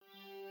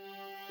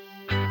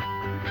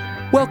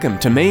Welcome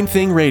to Main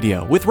Thing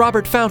Radio with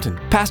Robert Fountain,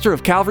 pastor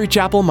of Calvary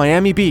Chapel,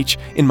 Miami Beach,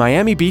 in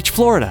Miami Beach,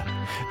 Florida.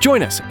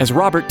 Join us as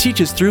Robert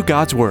teaches through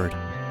God's Word.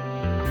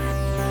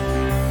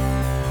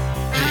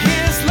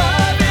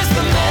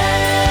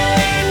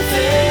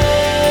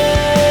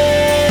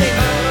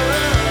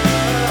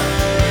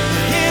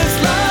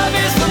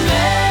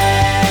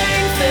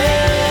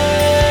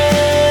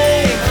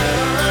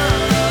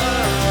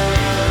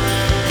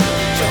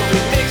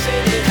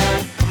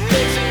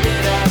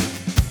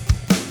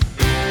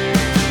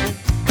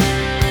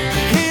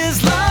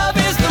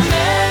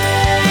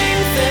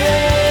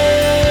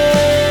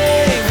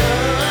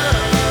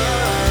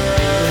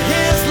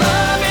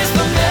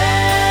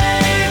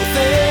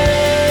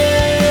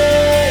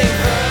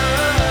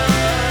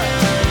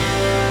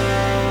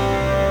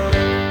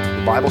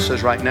 The Bible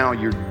says right now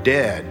you're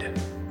dead.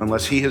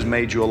 Unless He has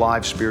made you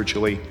alive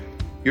spiritually,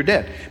 you're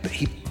dead. But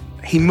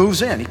He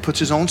moves in. He puts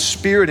His own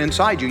Spirit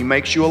inside you. He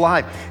makes you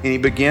alive. And He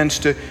begins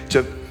to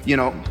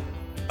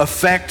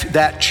affect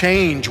that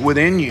change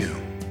within you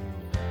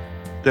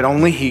that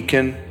only He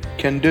can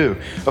do.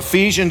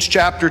 Ephesians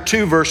chapter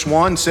 2 verse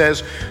 1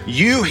 says,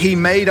 "You He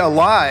made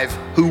alive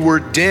who were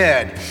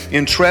dead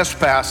in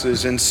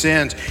trespasses and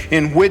sins,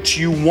 in which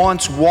you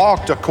once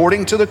walked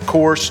according to the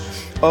course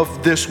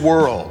of this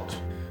world."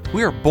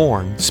 We are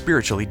born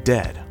spiritually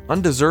dead,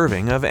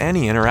 undeserving of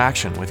any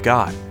interaction with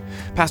God.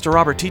 Pastor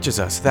Robert teaches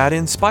us that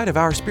in spite of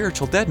our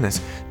spiritual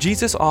deadness,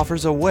 Jesus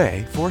offers a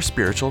way for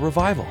spiritual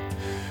revival.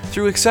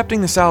 Through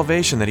accepting the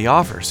salvation that He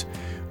offers,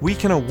 we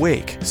can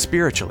awake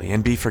spiritually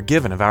and be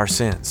forgiven of our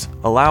sins,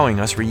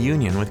 allowing us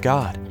reunion with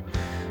God.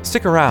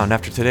 Stick around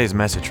after today's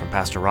message from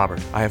Pastor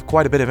Robert. I have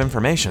quite a bit of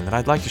information that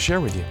I'd like to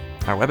share with you.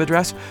 Our web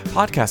address,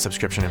 podcast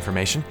subscription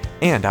information,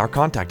 and our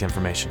contact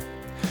information.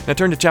 Now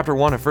turn to chapter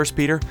 1 of 1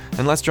 Peter,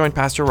 and let's join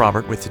Pastor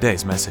Robert with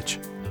today's message.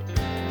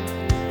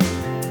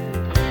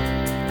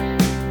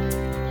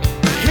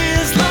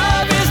 His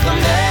love is the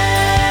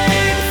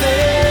main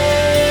thing.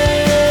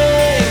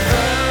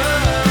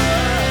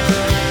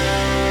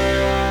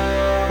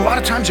 A lot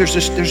of times there's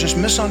this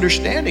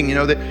misunderstanding,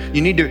 that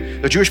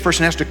a Jewish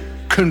person has to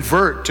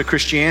convert to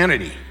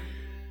Christianity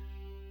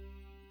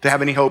to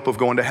have any hope of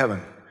going to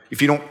heaven.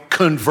 If you don't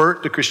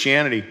convert to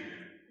Christianity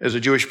as a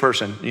Jewish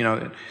person,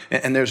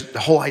 and there's the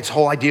whole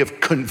idea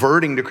of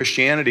converting to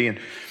Christianity,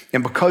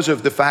 and because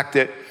of the fact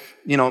that,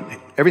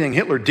 everything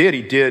Hitler did,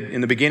 he did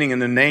in the beginning in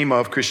the name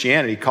of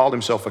Christianity. He called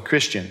himself a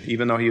Christian,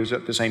 even though he was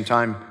at the same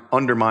time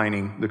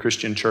undermining the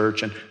Christian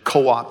church and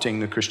co-opting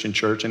the Christian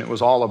church, and it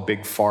was all a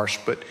big farce.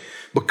 But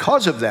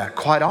because of that,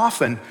 quite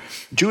often,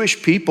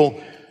 Jewish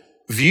people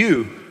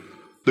view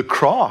the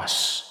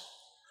cross,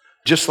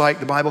 just like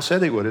the Bible said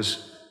they would,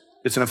 as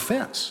it's an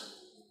offense.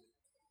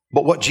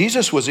 But what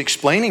Jesus was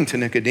explaining to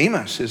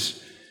Nicodemus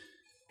is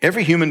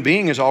every human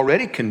being is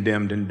already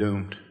condemned and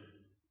doomed.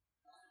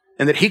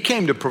 And that He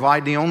came to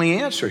provide the only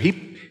answer.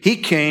 He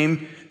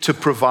came to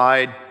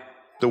provide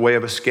the way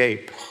of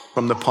escape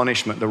from the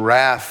punishment, the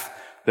wrath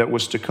that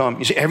was to come.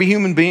 You see, every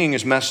human being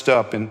is messed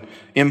up and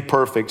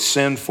imperfect,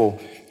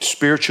 sinful,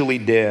 spiritually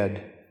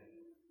dead.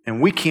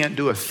 And we can't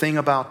do a thing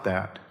about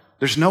that.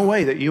 There's no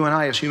way that you and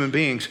I as human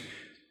beings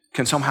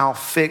can somehow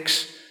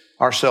fix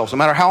ourselves, no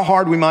matter how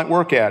hard we might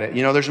work at it.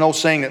 There's an old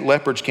saying that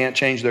leopards can't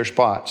change their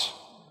spots,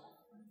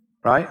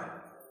 right?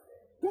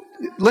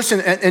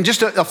 Listen, and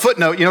just a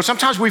footnote,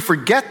 sometimes we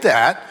forget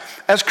that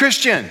as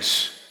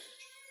Christians.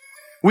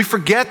 We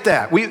forget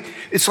that.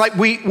 It's like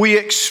we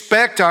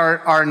expect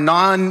our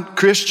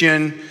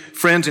non-Christian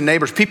friends and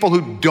neighbors, people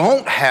who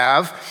don't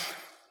have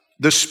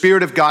the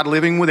Spirit of God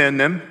living within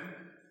them,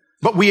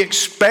 but we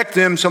expect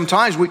them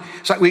sometimes,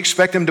 it's like we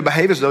expect them to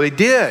behave as though they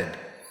did.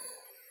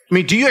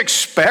 Do you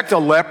expect a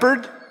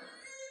leopard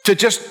to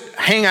just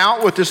hang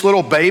out with this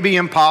little baby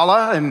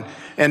impala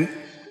and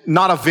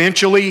not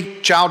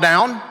eventually chow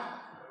down?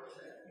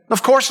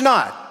 Of course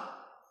not.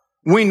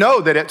 We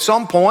know that at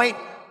some point,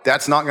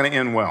 that's not going to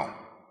end well.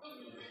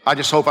 I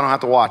just hope I don't have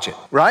to watch it,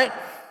 right?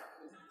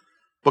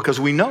 Because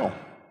we know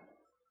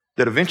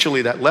that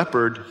eventually that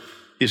leopard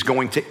is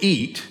going to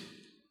eat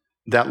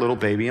that little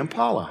baby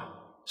impala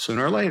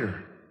sooner or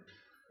later.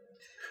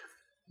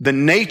 The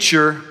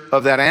nature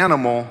of that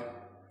animal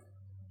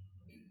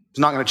is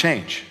not going to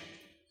change.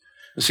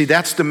 See,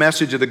 that's the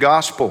message of the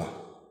gospel.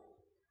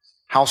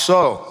 How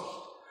so?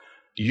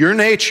 Your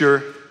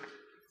nature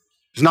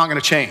is not going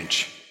to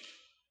change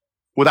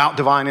without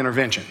divine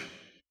intervention.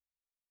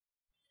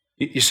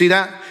 You see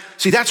that?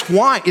 See, that's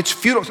why it's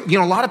futile.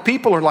 A lot of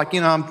people are like,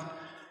 I'm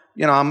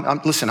going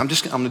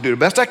to do the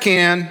best I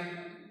can.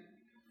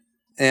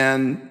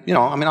 And,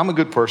 I'm a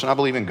good person. I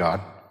believe in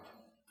God.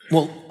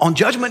 Well, on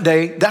Judgment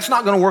Day, that's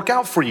not going to work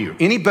out for you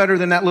any better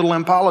than that little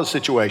impala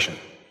situation.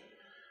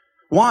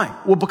 Why?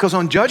 Well, because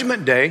on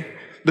Judgment Day,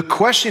 the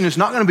question is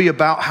not going to be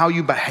about how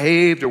you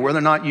behaved or whether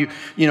or not you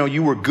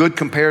were good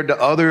compared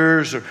to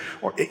others or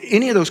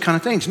any of those kind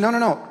of things.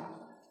 No.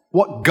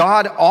 What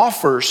God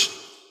offers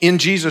in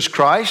Jesus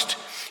Christ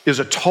is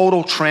a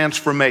total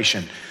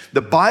transformation.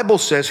 The Bible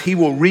says He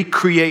will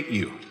recreate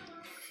you.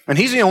 And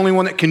He's the only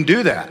one that can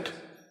do that.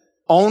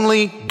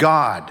 Only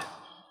God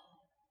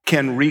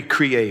can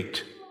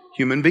recreate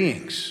human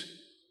beings.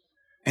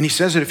 And he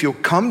says that if you'll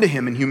come to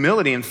him in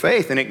humility and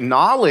faith and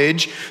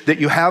acknowledge that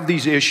you have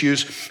these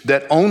issues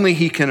that only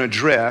he can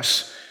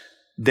address,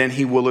 then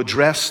he will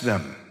address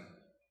them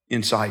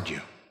inside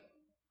you.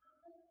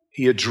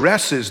 He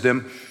addresses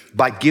them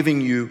by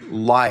giving you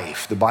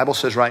life. The Bible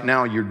says right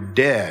now you're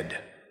dead.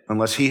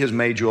 Unless he has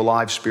made you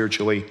alive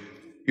spiritually,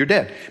 you're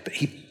dead. But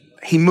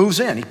he moves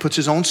in. He puts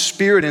his own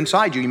spirit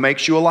inside you. He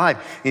makes you alive.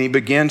 And he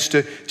begins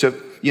to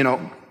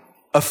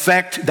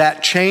affect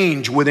that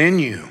change within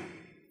you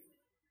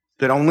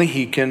that only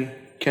he can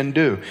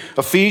do.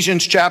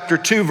 Ephesians chapter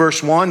 2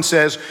 verse 1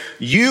 says,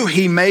 you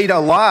he made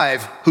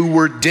alive who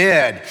were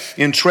dead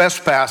in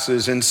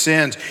trespasses and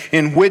sins,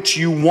 in which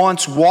you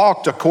once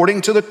walked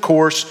according to the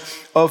course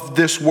of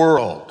this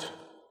world,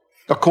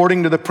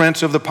 according to the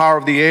prince of the power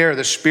of the air,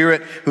 the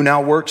spirit who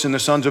now works in the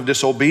sons of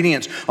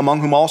disobedience,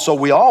 among whom also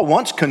we all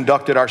once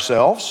conducted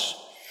ourselves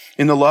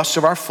in the lusts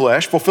of our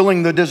flesh,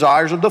 fulfilling the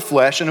desires of the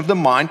flesh and of the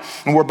mind,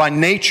 and were by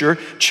nature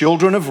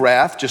children of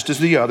wrath, just as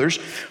the others.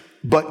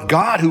 But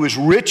God, who is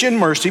rich in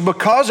mercy,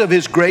 because of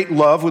his great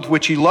love with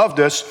which he loved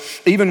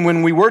us, even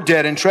when we were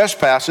dead in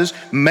trespasses,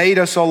 made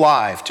us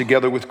alive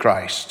together with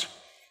Christ.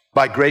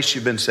 By grace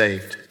you've been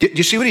saved. Do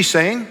you see what he's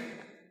saying?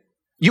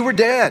 You were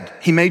dead.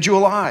 He made you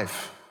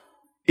alive.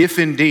 If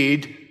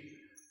indeed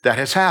that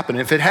has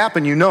happened. If it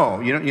happened, you're not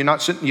going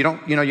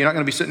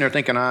to be sitting there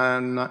thinking, I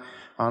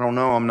don't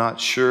know, I'm not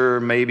sure,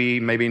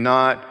 maybe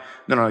not.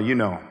 No, you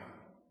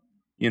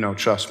know,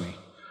 trust me.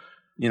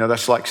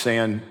 That's like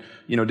saying,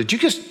 did you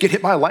just get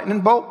hit by a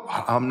lightning bolt?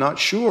 I'm not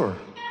sure.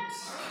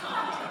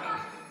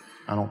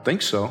 I don't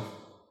think so.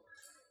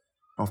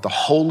 If the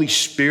Holy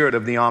Spirit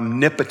of the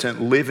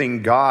omnipotent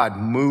living God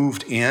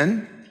moved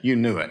in, you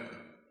knew it.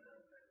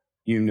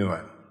 You knew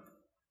it.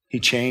 He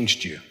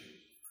changed you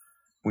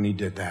when he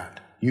did that.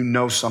 You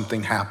know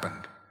something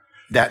happened.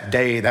 That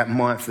day, that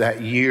month,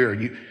 that year,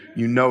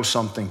 you know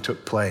something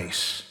took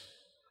place.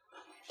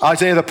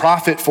 Isaiah the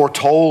prophet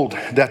foretold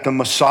that the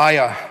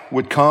Messiah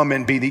would come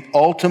and be the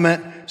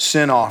ultimate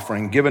sin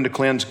offering given to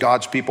cleanse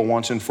God's people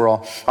once and for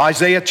all.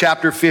 Isaiah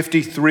chapter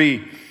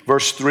 53,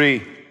 verse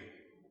 3.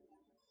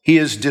 He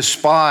is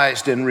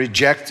despised and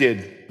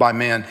rejected by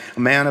men, a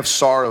man of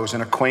sorrows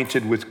and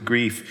acquainted with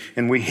grief.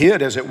 And we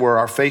hid, as it were,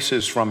 our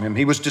faces from him.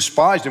 He was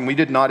despised and we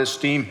did not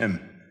esteem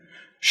him.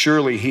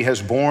 Surely he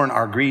has borne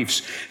our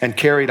griefs and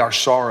carried our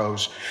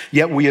sorrows.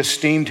 Yet we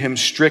esteemed him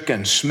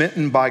stricken,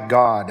 smitten by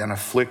God, and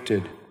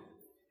afflicted.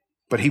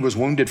 But he was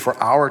wounded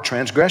for our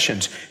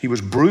transgressions. He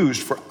was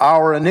bruised for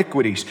our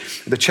iniquities.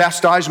 The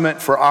chastisement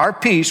for our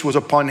peace was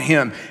upon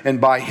him, and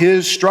by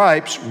his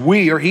stripes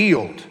we are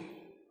healed.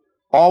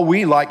 All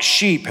we like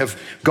sheep have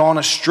gone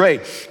astray.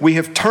 We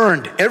have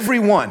turned every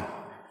one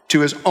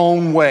to his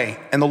own way,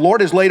 and the Lord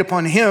has laid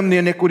upon him the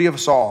iniquity of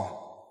us all.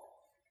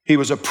 He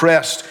was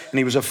oppressed and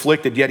he was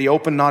afflicted, yet he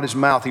opened not his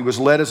mouth. He was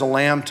led as a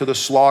lamb to the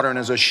slaughter, and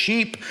as a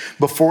sheep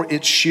before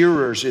its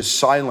shearers is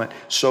silent,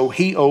 so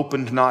he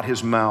opened not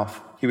his mouth.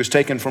 He was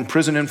taken from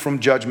prison and from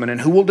judgment, and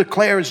who will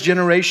declare his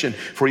generation?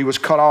 For he was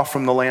cut off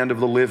from the land of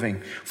the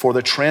living. For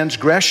the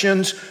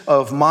transgressions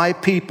of my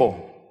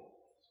people,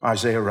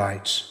 Isaiah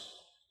writes,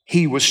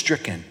 he was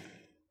stricken,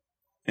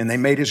 and they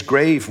made his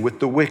grave with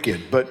the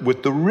wicked, but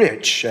with the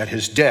rich at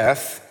his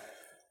death,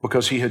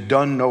 because he had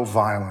done no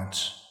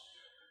violence,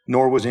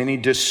 nor was any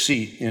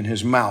deceit in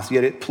his mouth.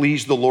 Yet it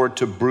pleased the Lord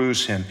to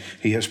bruise him.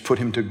 He has put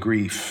him to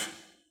grief.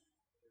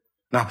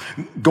 Now,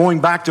 going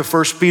back to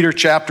 1 Peter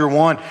chapter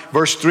 1,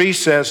 verse 3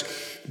 says,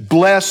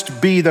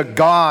 blessed be the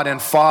God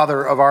and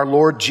Father of our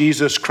Lord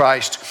Jesus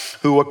Christ,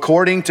 who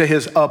according to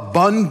his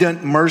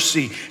abundant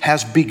mercy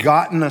has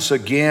begotten us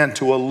again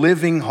to a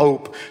living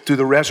hope through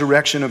the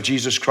resurrection of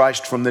Jesus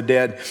Christ from the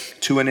dead,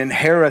 to an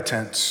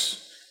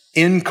inheritance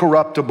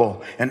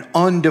incorruptible and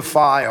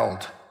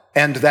undefiled,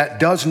 and that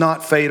does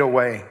not fade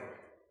away,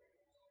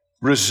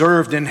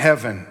 reserved in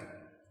heaven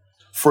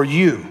for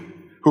you,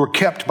 who are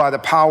kept by the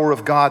power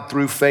of God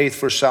through faith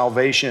for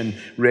salvation,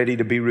 ready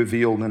to be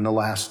revealed in the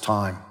last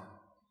time.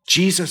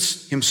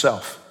 Jesus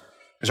himself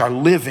is our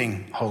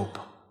living hope.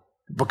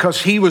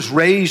 Because he was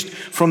raised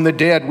from the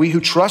dead, we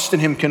who trust in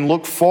him can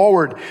look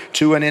forward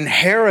to an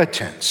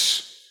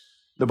inheritance,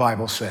 the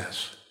Bible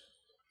says,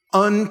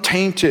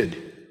 untainted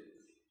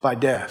by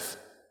death.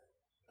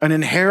 An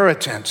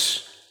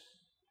inheritance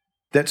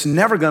that's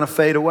never going to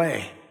fade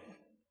away.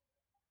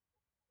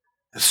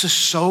 This is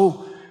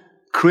so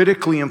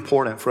critically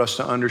important for us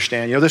to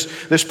understand.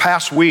 This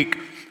past week,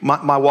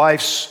 my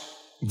wife's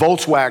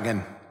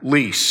Volkswagen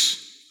lease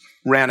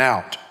ran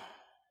out.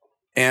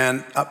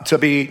 And to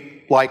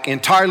be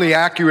entirely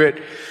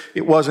accurate,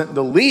 it wasn't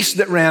the lease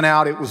that ran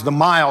out, it was the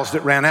miles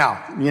that ran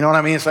out. You know what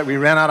I mean? It's like we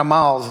ran out of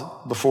miles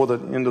before the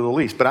end of the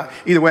lease. But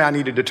either way, I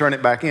needed to turn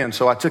it back in.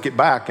 So I took it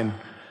back and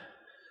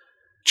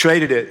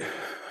traded it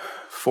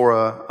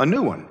for a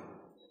new one.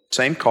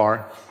 Same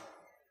car,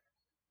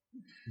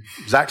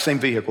 exact same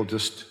vehicle,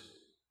 just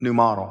new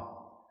model.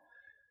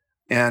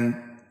 And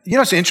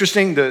it's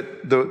interesting,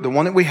 the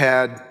one that we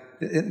had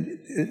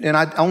And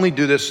I only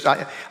do this,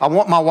 I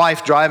want my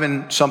wife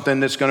driving something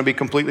that's going to be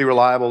completely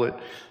reliable, that,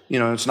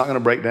 it's not going to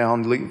break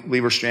down,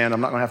 leave her stranded.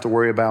 I'm not going to have to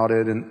worry about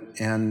it.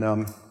 And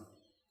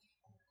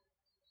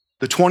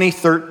the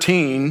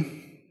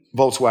 2013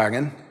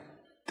 Volkswagen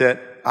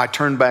that I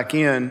turned back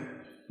in,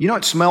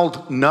 it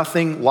smelled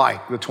nothing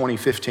like the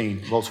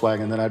 2015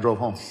 Volkswagen that I drove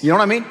home. You know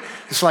what I mean?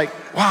 It's like,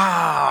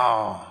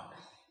 wow,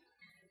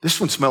 this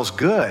one smells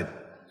good.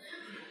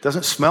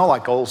 Doesn't smell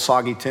like old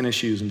soggy tennis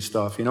shoes and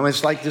stuff.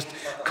 It's like just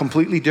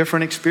completely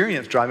different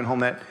experience driving home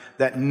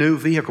that new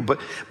vehicle. But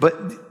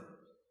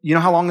you know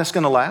how long that's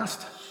going to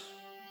last?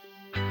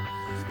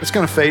 It's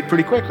going to fade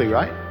pretty quickly,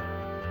 right?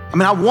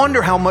 I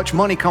wonder how much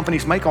money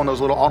companies make on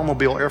those little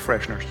automobile air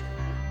fresheners.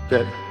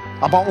 That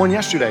I bought one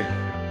yesterday.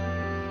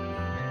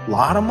 A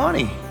lot of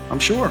money, I'm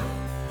sure.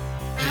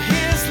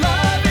 His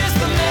love is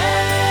the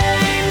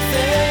main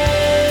thing.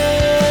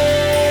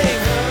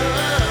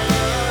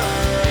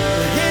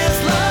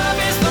 His love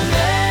is the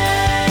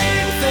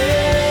main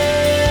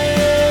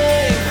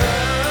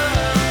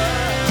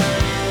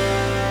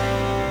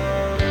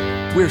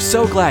thing. We're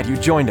so glad you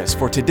joined us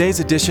for today's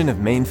edition of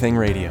Main Thing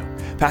Radio.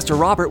 Pastor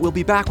Robert will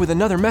be back with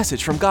another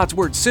message from God's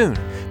Word soon.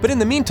 But in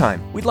the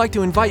meantime, we'd like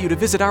to invite you to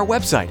visit our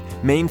website,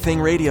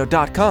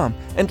 mainthingradio.com,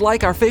 and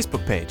like our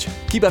Facebook page.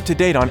 Keep up to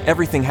date on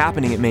everything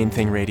happening at Main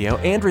Thing Radio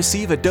and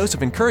receive a dose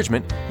of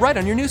encouragement right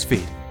on your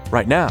newsfeed.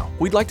 Right now,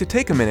 we'd like to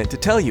take a minute to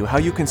tell you how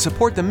you can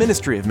support the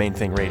ministry of Main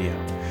Thing Radio.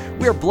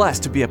 We are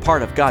blessed to be a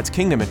part of God's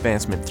kingdom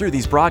advancement through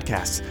these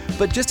broadcasts,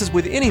 but just as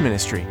with any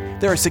ministry,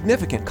 there are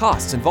significant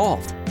costs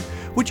involved.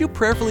 Would you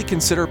prayerfully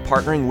consider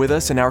partnering with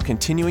us in our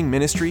continuing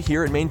ministry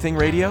here at Main Thing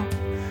Radio?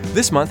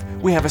 This month,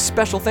 we have a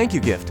special thank you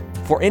gift.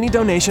 For any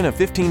donation of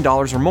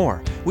 $15 or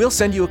more, we'll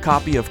send you a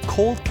copy of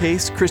Cold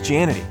Case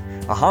Christianity.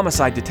 A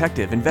homicide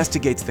detective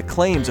investigates the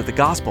claims of the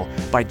gospel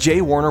by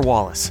J. Warner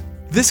Wallace.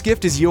 This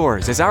gift is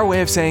yours as our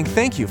way of saying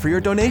thank you for your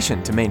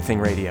donation to Main Thing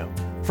Radio.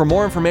 For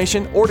more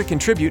information or to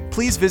contribute,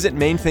 please visit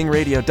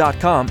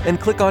mainthingradio.com and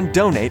click on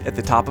Donate at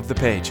the top of the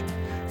page.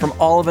 From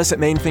all of us at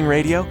Main Thing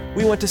Radio,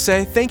 we want to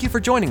say thank you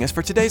for joining us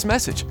for today's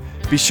message.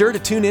 Be sure to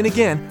tune in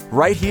again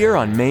right here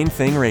on Main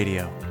Thing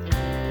Radio.